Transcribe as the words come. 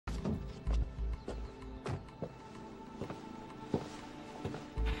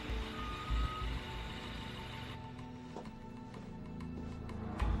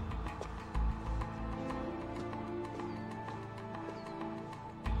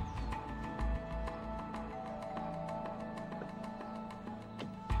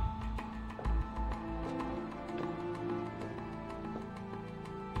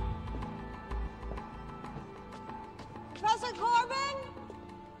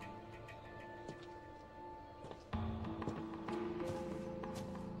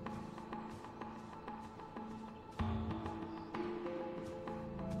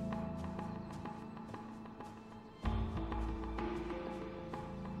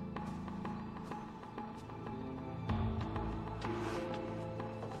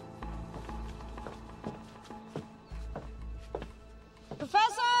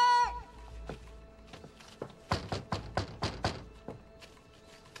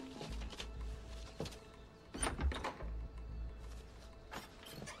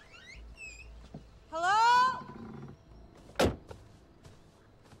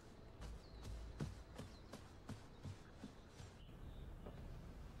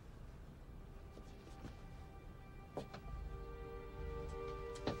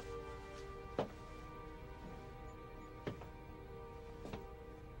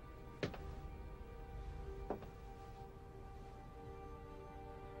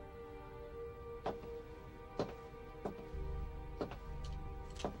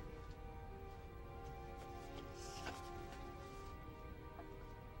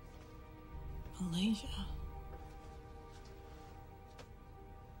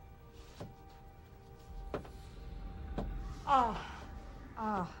Oh.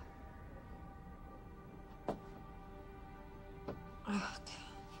 Oh. Oh.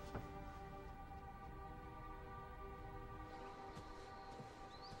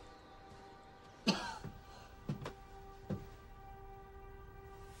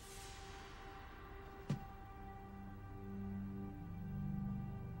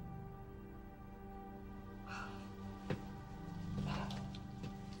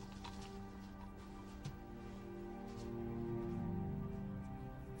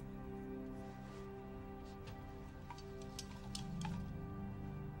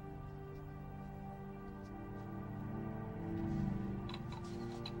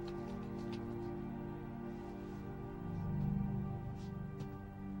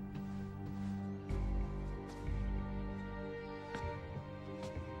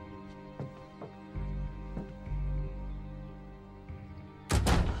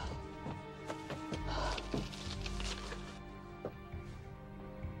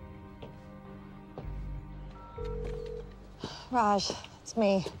 Raj, it's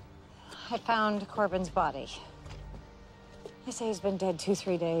me. I found Corbin's body. They say he's been dead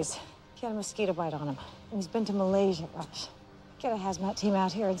 2-3 days. He had a mosquito bite on him. And he's been to Malaysia, Raj. Get a hazmat team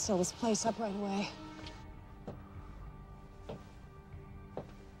out here and seal this place up right away.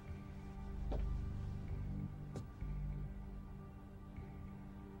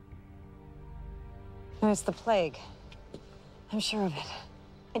 And it's the plague. I'm sure of it.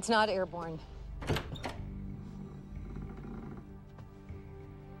 It's not airborne.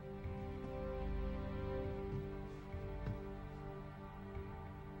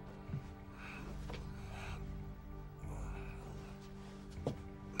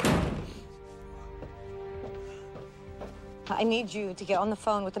 I need you to get on the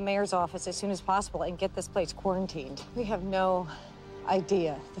phone with the mayor's office as soon as possible and get this place quarantined. We have no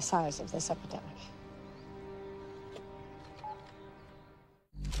idea the size of this epidemic.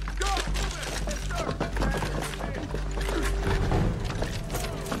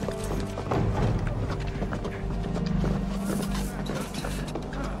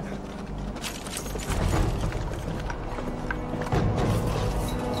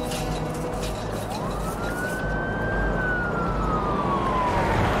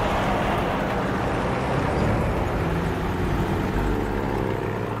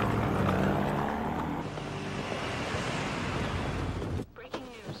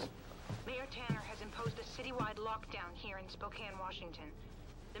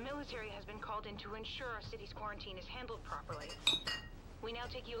 To ensure our city's quarantine is handled properly. We now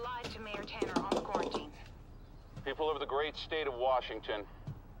take you live to Mayor Tanner on the quarantine. People of the great state of Washington,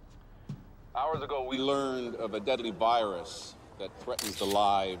 hours ago we learned of a deadly virus that threatens the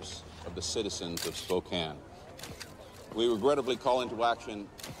lives of the citizens of Spokane. We regrettably call into action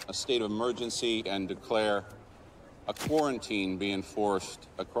a state of emergency and declare a quarantine be enforced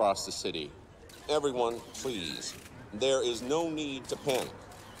across the city. Everyone, please, there is no need to panic.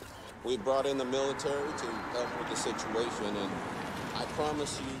 We brought in the military to help with the situation, and I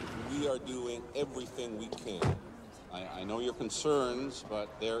promise you, we are doing everything we can. I know your concerns, but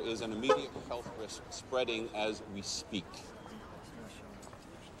there is an immediate health risk spreading as we speak.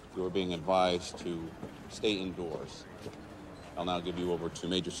 You are being advised to stay indoors. I'll now give you over to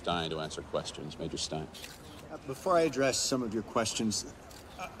Major Stein to answer questions. Major Stein. Before I address some of your questions,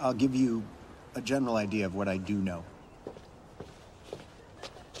 I'll give you a general idea of what I do know.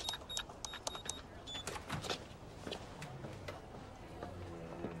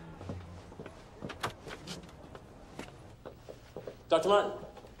 Dr. Martin.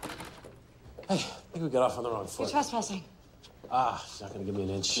 Hey, I think we got off on the wrong foot. You're trespassing. She's not gonna give me an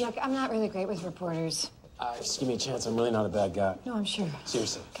inch. Look, I'm not really great with reporters. Just give me a chance. I'm really not a bad guy. No, I'm sure.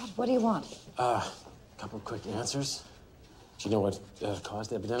 Seriously. God, what do you want? A couple of quick answers. Do you know what caused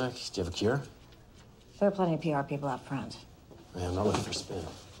the epidemic? Do you have a cure? There are plenty of PR people out front. Man, I'm not looking for spin.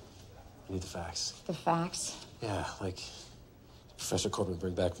 I need the facts. The facts? Yeah, like, did Professor Corbin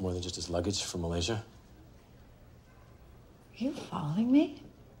bring back more than just his luggage from Malaysia? Are you following me?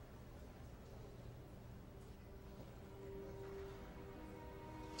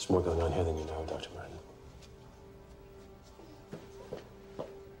 There's more going on here than you know, Dr. Martin.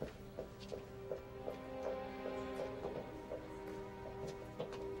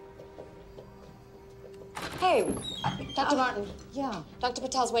 Hey, Dr. Martin. Yeah. Dr.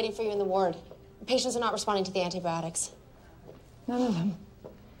 Patel's waiting for you in the ward. Patients are not responding to the antibiotics. None of them.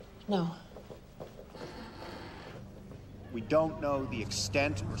 No. We don't know the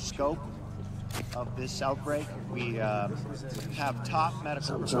extent or scope of this outbreak. We have top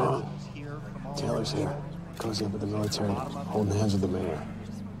medical professionals here from all Taylor's here. Cozy up with the military, holding hands with the mayor.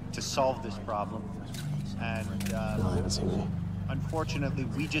 to solve this problem. And No, I haven't seen any. unfortunately,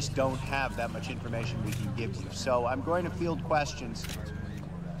 we just don't have that much information we can give you. So I'm going to field questions.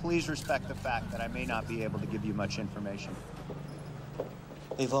 Please respect the fact that I may not be able to give you much information.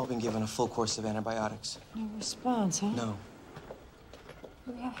 They've all been given a full course of antibiotics. No response, huh? No. What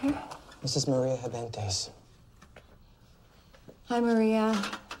do we have here? This is Maria Habentes. Hi, Maria.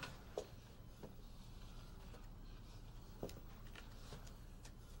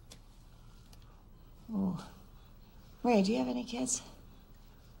 Oh. Ray, do you have any kids?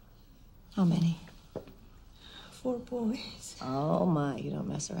 How many? 4 boys. Oh, my. You don't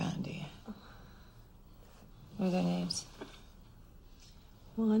mess around, do you? What are their names?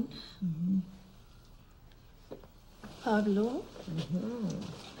 Juan. Pablo.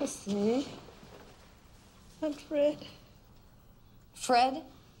 Jose. And Fred. Fred?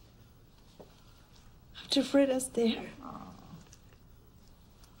 After Fred is there.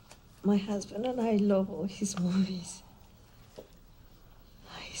 My husband and I love all his movies.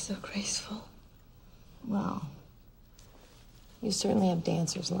 He's so graceful. Well, you certainly have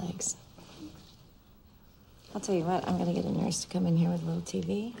dancer's legs. I'll tell you what, I'm gonna get a nurse to come in here with a little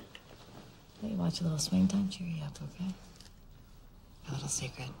TV. Let you watch a little swing time, cheer you up, okay? A little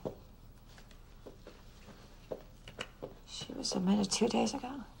secret. She was admitted 2 days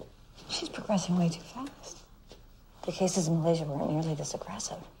ago. She's progressing way too fast. The cases in Malaysia weren't nearly this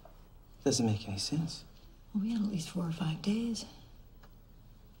aggressive. Doesn't make any sense. Well, we had at least 4 or 5 days.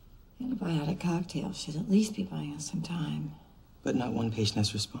 Antibiotic cocktail should at least be buying us some time. But not one patient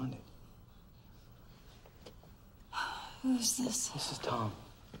has responded. Who's this? This is Tom.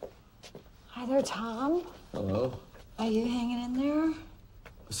 Hi there, Tom. Hello? Are you hanging in there?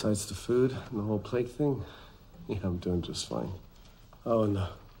 Besides the food and the whole plague thing, yeah, I'm doing just fine. Oh, and the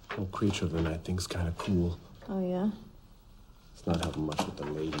whole creature of the night thing's kind of cool. Oh, yeah? It's not helping much with the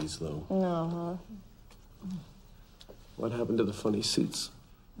ladies, though. No, huh? What happened to the funny suits?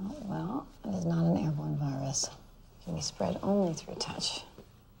 Oh, well, it is not an airborne virus. It can be spread only through touch.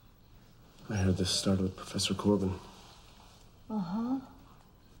 I heard this started with Professor Corbin. Uh-huh.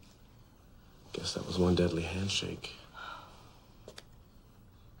 Guess that was one deadly handshake.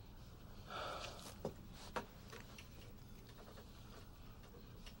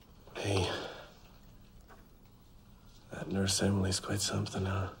 Hey, that nurse Emily's quite something,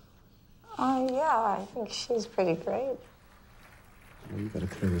 huh? Oh, yeah, I think she's pretty great. Well, you gotta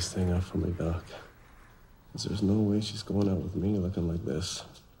clear this thing up for me, Doc. 'Cause there's no way she's going out with me looking like this.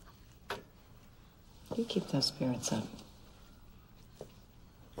 You keep those spirits up.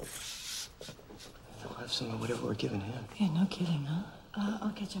 We'll have some of whatever we're giving him. Yeah, no kidding, huh?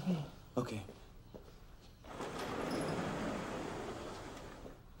 I'll catch up with you. Okay.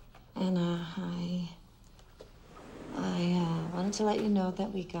 Anna, I wanted to let you know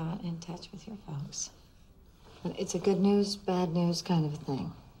that we got in touch with your folks. But it's a good news, bad news kind of a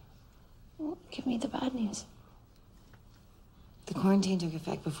thing. Well, give me the bad news. The quarantine took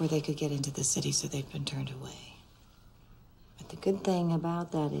effect before they could get into the city, so they've been turned away. But the good thing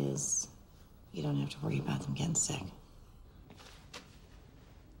about that is you don't have to worry about them getting sick.